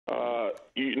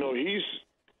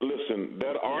listen,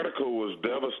 that article was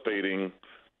devastating.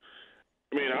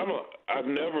 I mean, I've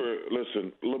never,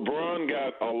 listen, LeBron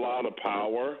got a lot of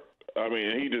power. I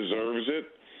mean, he deserves it.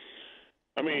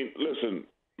 I mean, listen,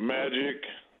 Magic,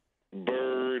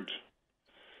 Bird,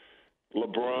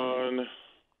 LeBron,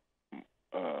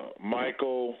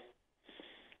 Michael,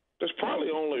 there's probably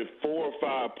only 4 or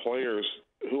 5 players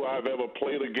who I've ever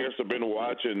played against or been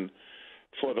watching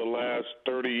for the last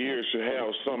 30 years to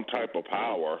have some type of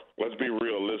power. Let's be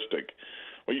realistic.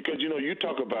 Well, because, you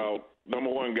talk about number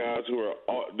one guys who are,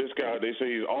 this guy, they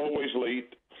say he's always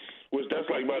late, which that's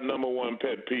like my number one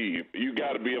pet peeve. You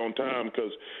got to be on time,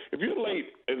 because if you're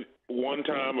late one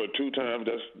time or 2 times,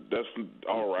 that's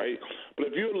all right. But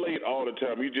if you're late all the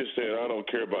time, you just said, I don't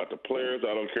care about the players,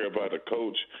 I don't care about the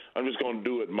coach, I'm just going to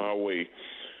do it my way.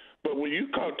 But when you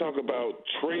talk about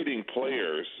trading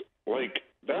players, like,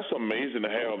 that's amazing to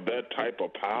have that type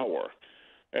of power.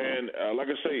 And like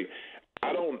I say,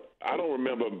 I don't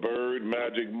remember Bird,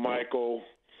 Magic, Michael.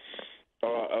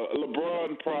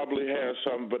 LeBron probably has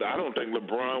something, but I don't think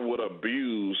LeBron would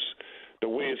abuse the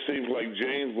way it seems like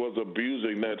James was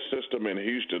abusing that system in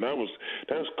Houston.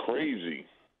 That's crazy.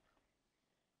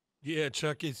 Yeah,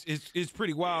 Chuck, it's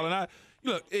pretty wild. And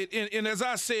look, and as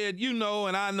I said,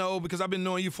 and I know because I've been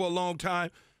knowing you for a long time,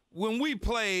 when we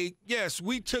played, yes,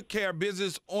 we took care of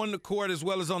business on the court as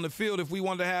well as on the field if we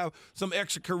wanted to have some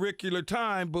extracurricular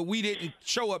time, but we didn't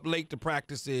show up late to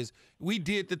practices. We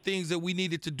did the things that we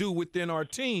needed to do within our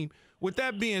team. With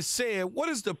that being said, what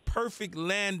is the perfect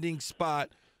landing spot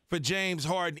for James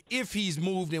Harden if he's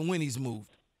moved and when he's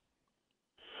moved?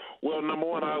 Well, number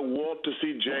one, I want to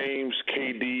see James,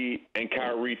 KD, and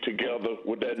Kyrie together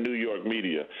with that New York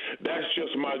media. That's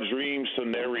just my dream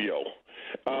scenario.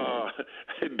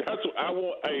 That's what I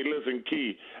want. Hey, listen,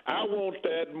 Key, I want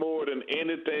that more than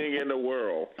anything in the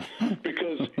world,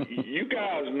 because you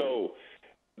guys know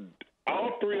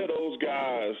all 3 of those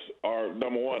guys are,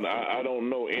 number one, I don't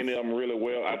know any of them really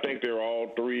well. I think they're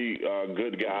all 3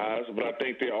 good guys, but I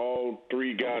think they all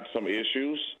 3 got some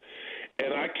issues,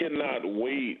 and I cannot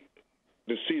wait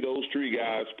to see those 3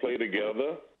 guys play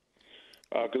together,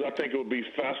 because I think it would be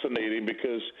fascinating,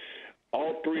 because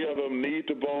all 3 of them need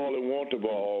the ball and want the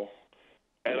ball,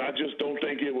 and I just don't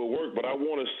think it will work. But I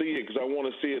want to see it, because I want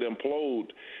to see it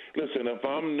implode. Listen, if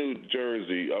I'm New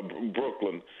Jersey,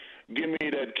 Brooklyn, give me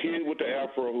that kid with the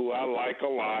afro who I like a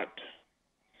lot,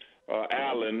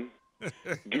 Allen.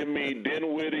 Give me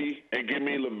Dinwiddie and give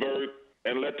me LeVert,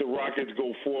 and let the Rockets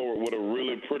go forward with a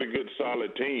really pretty good,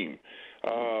 solid team.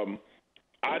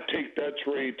 I take that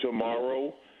trade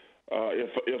tomorrow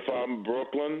if I'm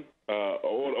Brooklyn.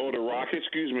 Or the Rockets,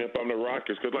 excuse me, if I'm the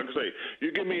Rockets. Because, like I say,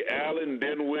 you give me Allen,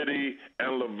 Dinwiddie,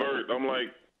 and LeVert, I'm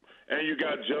like, and you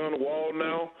got John Wall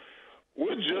now,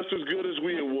 we're just as good as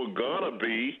we were going to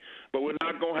be, but we're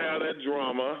not going to have that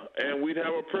drama, and we'd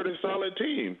have a pretty solid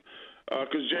team.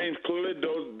 Because James clearly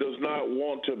does not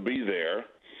want to be there.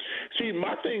 See,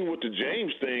 my thing with the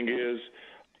James thing is,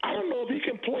 I don't know if he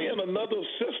can play in another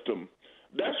system.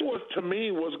 That's what, to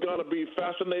me, was going to be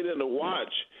fascinating to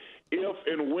watch. If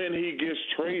and when he gets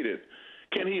traded,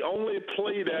 can he only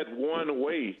play that one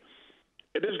way?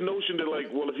 And this notion that,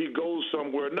 like, well, if he goes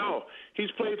somewhere, no,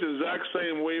 he's played the exact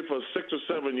same way for 6 or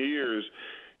 7 years.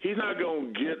 He's not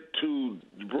going to get to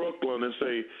Brooklyn and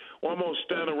say, well, I'm going to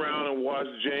stand around and watch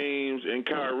James and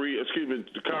Kyrie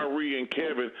and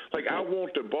Kevin. Like, I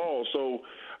want the ball. So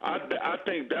I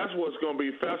think that's what's going to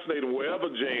be fascinating wherever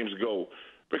James go.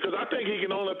 Because I think he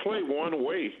can only play one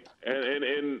way.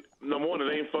 And number one,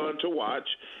 it ain't fun to watch.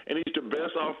 And he's the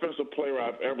best offensive player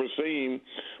I've ever seen.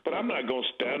 But I'm not going to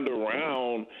stand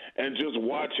around and just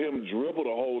watch him dribble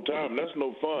the whole time. That's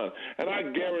no fun. And I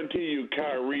guarantee you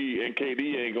Kyrie and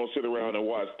KD ain't going to sit around and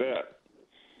watch that.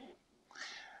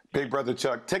 Big brother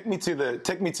Chuck, take me to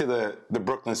the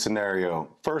Brooklyn scenario.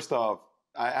 First off,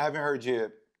 I haven't heard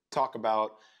you talk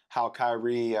about how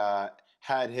Kyrie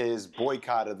had his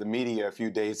boycott of the media a few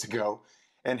days ago,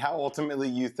 and how ultimately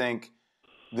you think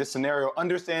this scenario,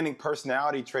 understanding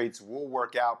personality traits, will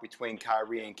work out between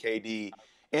Kyrie and KD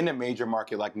in a major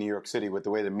market like New York City, with the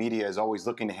way the media is always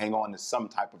looking to hang on to some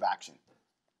type of action.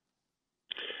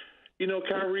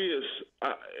 Kyrie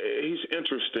he's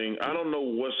interesting. I don't know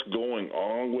what's going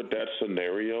on with that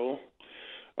scenario.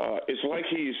 It's like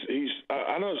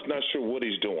I'm not sure what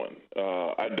he's doing.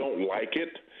 I don't like it.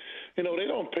 They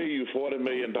don't pay you $40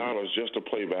 million just to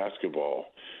play basketball.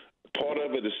 Part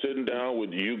of it is sitting down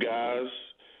with you guys,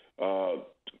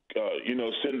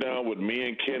 sitting down with me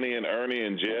and Kenny and Ernie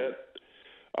and Jet,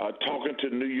 talking to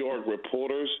New York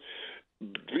reporters.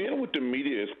 being with the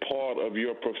media is part of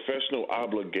your professional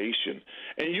obligation,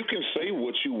 and you can say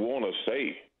what you want to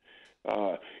say.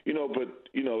 But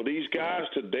these guys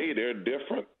today, they're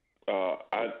different.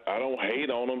 I don't hate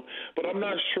on them, but I'm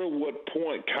not sure what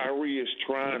point Kyrie is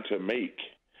trying to make.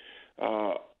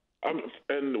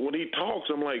 And when he talks,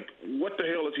 I'm like, what the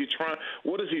hell is he trying?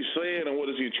 What is he saying, and what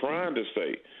is he trying to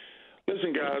say?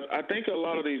 Listen, guys, I think a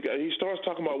lot of these guys, he starts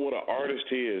talking about what an artist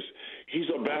he is. He's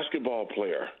a basketball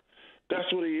player.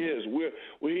 That's what he is. We're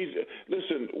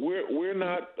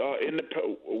not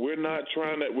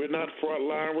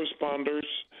frontline responders.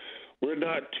 We're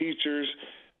not teachers.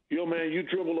 Yo, man, you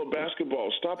dribble a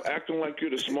basketball. Stop acting like you're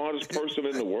the smartest person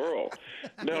in the world.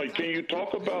 Now, can you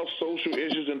talk about social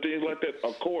issues and things like that?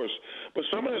 Of course. But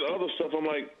some of that other stuff, I'm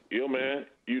like, yo, man,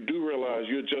 you do realize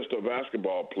you're just a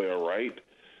basketball player, right?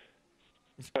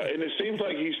 And it seems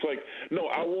like he's like, no,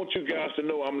 I want you guys to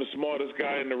know I'm the smartest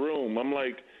guy in the room. I'm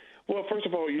like, well, first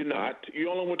of all, you're not. You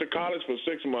only went to college for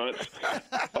 6 months.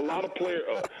 A lot of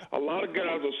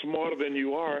guys are smarter than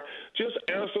you are. Just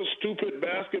answer stupid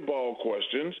basketball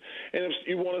questions. And if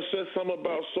you want to say something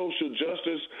about social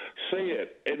justice, say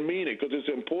it and mean it, because it's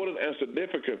important and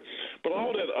significant. But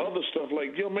all that other stuff,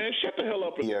 like, yo, man, shut the hell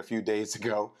up. Yeah, a few days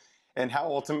ago, and how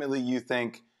ultimately you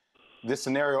think this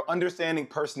scenario, understanding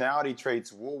personality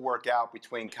traits, will work out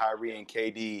between Kyrie and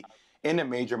KD in a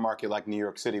major market like New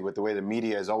York City, with the way the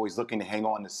media is always looking to hang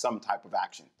on to some type of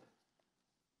action?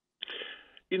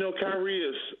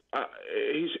 Kyrie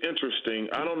he's interesting.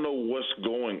 I don't know what's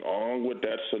going on with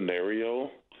that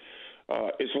scenario.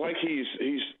 It's like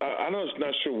I'm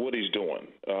not sure what he's doing.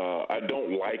 I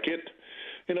don't like it.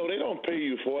 They don't pay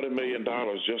you $40 million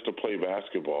just to play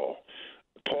basketball.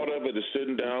 Part of it is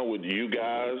sitting down with you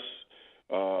guys,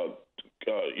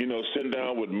 sitting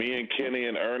down with me and Kenny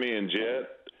and Ernie and Jet,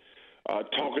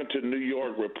 talking to New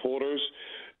York reporters.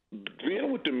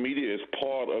 Being with the media is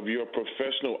part of your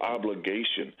professional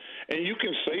obligation, and you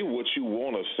can say what you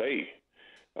want to say.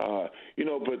 But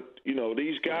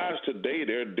these guys today,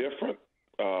 they're different.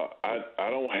 I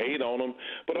don't hate on them,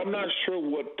 but I'm not sure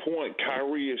what point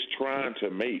Kyrie is trying to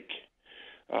make.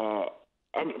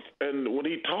 And when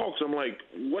he talks, I'm like,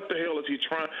 what the hell is he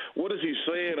trying? What is he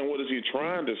saying, and what is he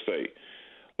trying to say?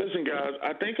 Listen, guys,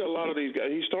 I think a lot of these guys,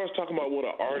 he starts talking about what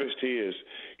an artist he is.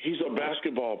 He's a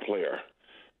basketball player.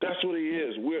 That's what he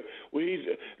is. We're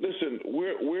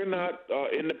not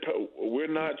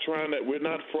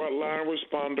frontline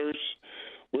responders.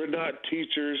 We're not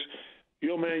teachers.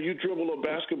 Yo, man, you dribble a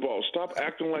basketball. Stop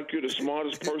acting like you're the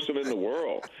smartest person in the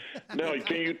world. Now,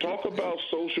 can you talk about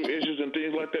social issues and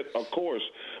things like that? Of course.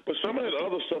 But some of that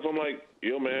other stuff, I'm like,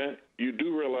 yo, man, you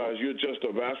do realize you're just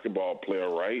a basketball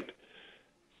player, right?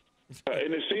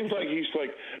 And it seems like he's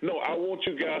like, no, I want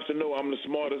you guys to know I'm the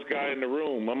smartest guy in the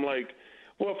room. I'm like,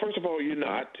 well, first of all, you're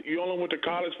not. You only went to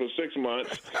college for 6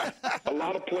 months. A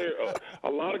lot of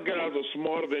guys are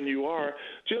smarter than you are.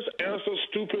 Just answer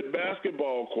stupid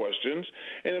basketball questions.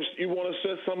 And if you want to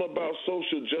say something about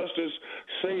social justice,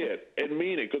 say it and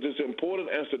mean it, because it's important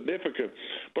and significant.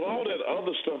 But all that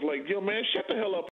other stuff, like, yo, man, shut the hell up.